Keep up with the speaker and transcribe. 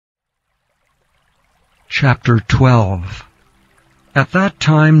Chapter 12. At that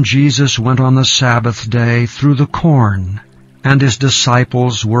time Jesus went on the Sabbath day through the corn, and his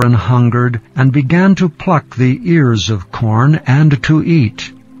disciples were an hungered, and began to pluck the ears of corn, and to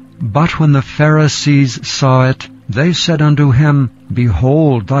eat. But when the Pharisees saw it, they said unto him,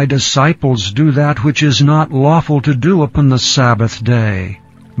 Behold, thy disciples do that which is not lawful to do upon the Sabbath day.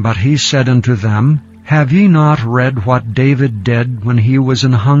 But he said unto them, Have ye not read what David did when he was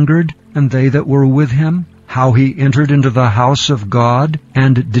an hungered, and they that were with him? How he entered into the house of God,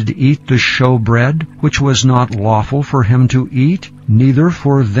 and did eat the showbread, which was not lawful for him to eat, neither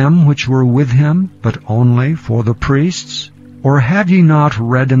for them which were with him, but only for the priests? Or have ye not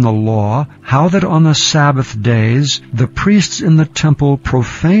read in the law, how that on the Sabbath days the priests in the temple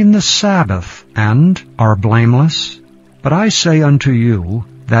profane the Sabbath, and are blameless? But I say unto you,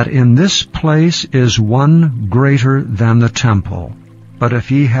 that in this place is one greater than the temple. But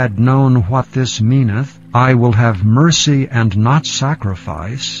if ye had known what this meaneth, I will have mercy and not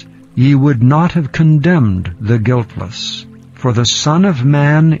sacrifice, ye would not have condemned the guiltless. For the Son of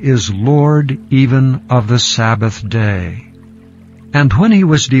Man is Lord even of the Sabbath day. And when he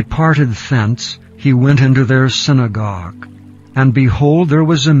was departed thence, he went into their synagogue. And behold, there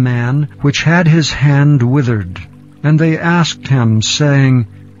was a man which had his hand withered. And they asked him, saying,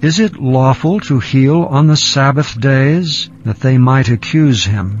 Is it lawful to heal on the Sabbath days? That they might accuse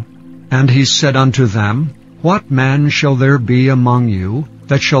him. And he said unto them, What man shall there be among you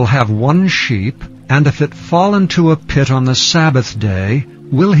that shall have one sheep, and if it fall into a pit on the Sabbath day,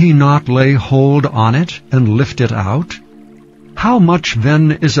 will he not lay hold on it and lift it out? How much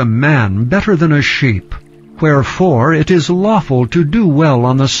then is a man better than a sheep? Wherefore it is lawful to do well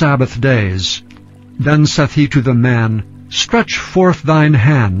on the Sabbath days. Then saith he to the man, Stretch forth thine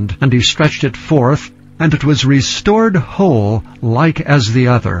hand. And he stretched it forth, and it was restored whole, like as the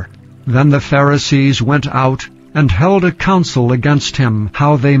other. Then the Pharisees went out, and held a council against him,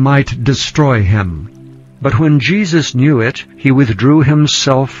 how they might destroy him. But when Jesus knew it, he withdrew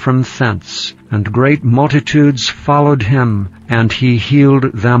himself from thence, and great multitudes followed him, and he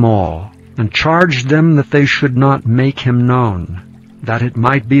healed them all, and charged them that they should not make him known, that it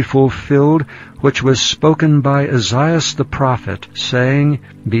might be fulfilled which was spoken by Esaias the prophet, saying,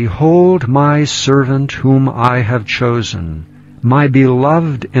 Behold my servant whom I have chosen, my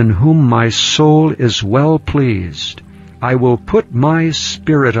beloved in whom my soul is well pleased. I will put my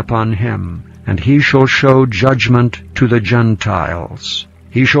Spirit upon him, and he shall show judgment to the Gentiles.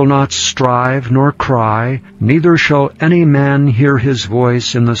 He shall not strive nor cry, neither shall any man hear his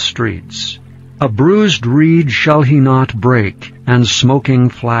voice in the streets. A bruised reed shall he not break, and smoking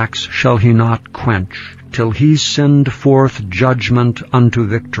flax shall he not quench, till he send forth judgment unto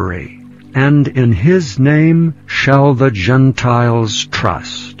victory. And in his name shall the Gentiles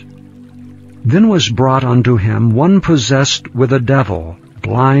trust. Then was brought unto him one possessed with a devil,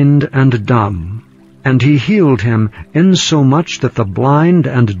 blind and dumb. And he healed him, insomuch that the blind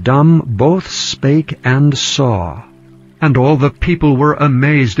and dumb both spake and saw. And all the people were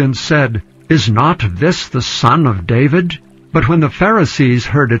amazed, and said, Is not this the son of David? But when the Pharisees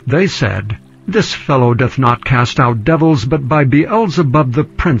heard it, they said, This fellow doth not cast out devils, but by Beelzebub the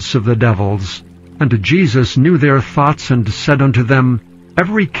prince of the devils. And Jesus knew their thoughts, and said unto them,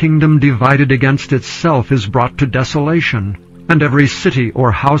 Every kingdom divided against itself is brought to desolation, and every city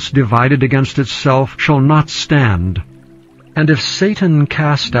or house divided against itself shall not stand. And if Satan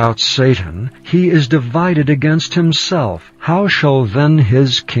cast out Satan, he is divided against himself. How shall then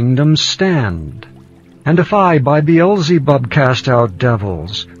his kingdom stand? And if I by Beelzebub cast out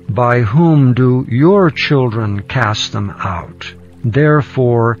devils, by whom do your children cast them out?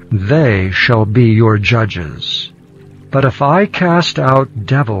 Therefore they shall be your judges. But if I cast out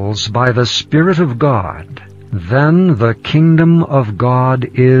devils by the Spirit of God, then the kingdom of God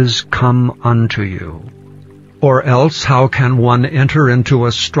is come unto you. Or else how can one enter into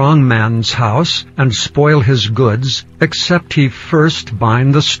a strong man's house, and spoil his goods, except he first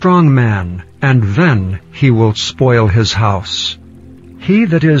bind the strong man, and then he will spoil his house? He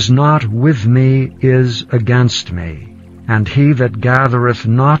that is not with me is against me, and he that gathereth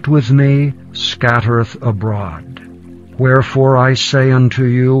not with me scattereth abroad. Wherefore I say unto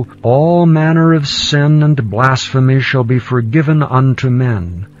you, all manner of sin and blasphemy shall be forgiven unto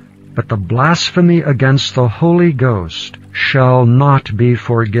men, but the blasphemy against the Holy Ghost shall not be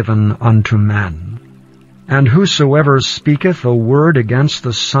forgiven unto men. And whosoever speaketh a word against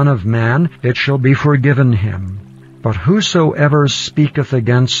the Son of Man, it shall be forgiven him. But whosoever speaketh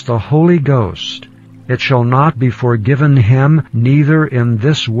against the Holy Ghost, it shall not be forgiven him, neither in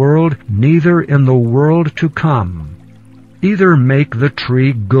this world, neither in the world to come. Either make the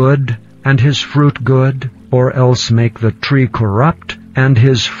tree good, and his fruit good, or else make the tree corrupt, and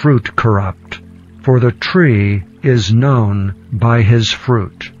his fruit corrupt. For the tree is known by his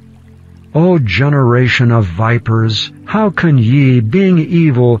fruit. O generation of vipers, how can ye, being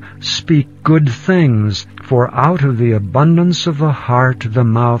evil, speak good things? For out of the abundance of the heart the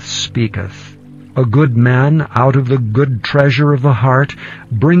mouth speaketh. A good man out of the good treasure of the heart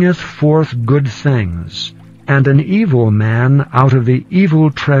bringeth forth good things, and an evil man out of the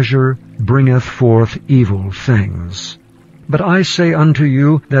evil treasure bringeth forth evil things. But I say unto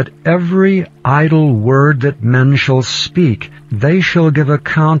you that every idle word that men shall speak, they shall give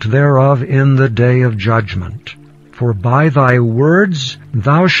account thereof in the day of judgment. For by thy words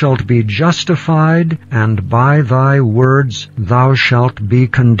thou shalt be justified, and by thy words thou shalt be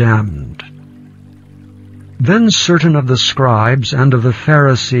condemned. Then certain of the scribes and of the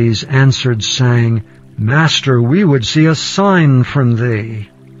Pharisees answered, saying, Master, we would see a sign from thee.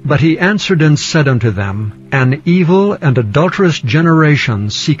 But he answered and said unto them, An evil and adulterous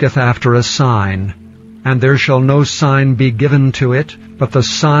generation seeketh after a sign, and there shall no sign be given to it, but the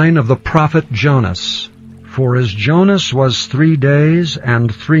sign of the prophet Jonas. For as Jonas was 3 days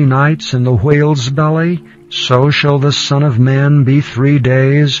and 3 nights in the whale's belly, so shall the Son of Man be 3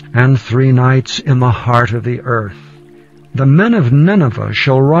 days and 3 nights in the heart of the earth. The men of Nineveh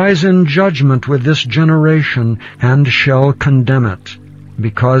shall rise in judgment with this generation, and shall condemn it,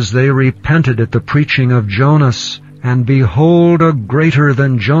 because they repented at the preaching of Jonas, and behold, a greater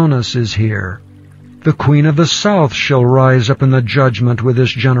than Jonas is here. The queen of the south shall rise up in the judgment with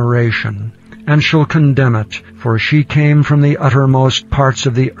this generation, and shall condemn it, for she came from the uttermost parts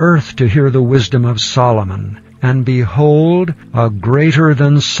of the earth to hear the wisdom of Solomon, and behold, a greater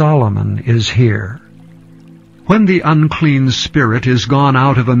than Solomon is here. When the unclean spirit is gone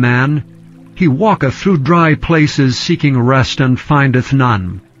out of a man, he walketh through dry places seeking rest, and findeth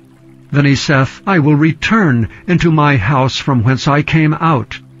none. Then he saith, I will return into my house from whence I came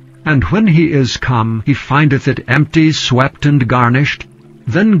out. And when he is come, he findeth it empty, swept, and garnished.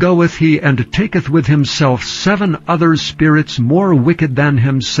 Then goeth he, and taketh with himself 7 other spirits more wicked than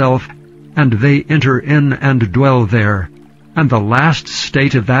himself, and they enter in and dwell there. And the last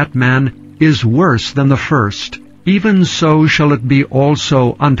state of that man is worse than the first. Even so shall it be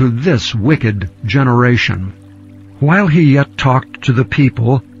also unto this wicked generation. While he yet talked to the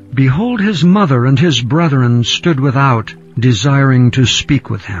people, behold, his mother and his brethren stood without, desiring to speak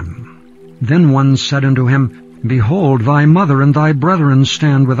with him. Then one said unto him, Behold, thy mother and thy brethren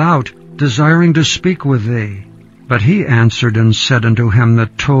stand without, desiring to speak with thee. But he answered and said unto him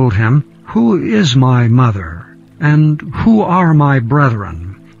that told him, Who is my mother, and who are my brethren?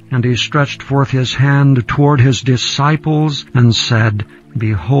 And he stretched forth his hand toward his disciples, and said,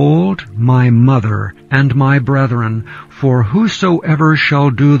 Behold my mother and my brethren, for whosoever shall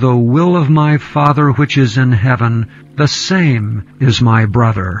do the will of my Father which is in heaven, the same is my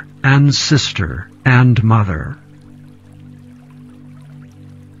brother, and sister, and mother.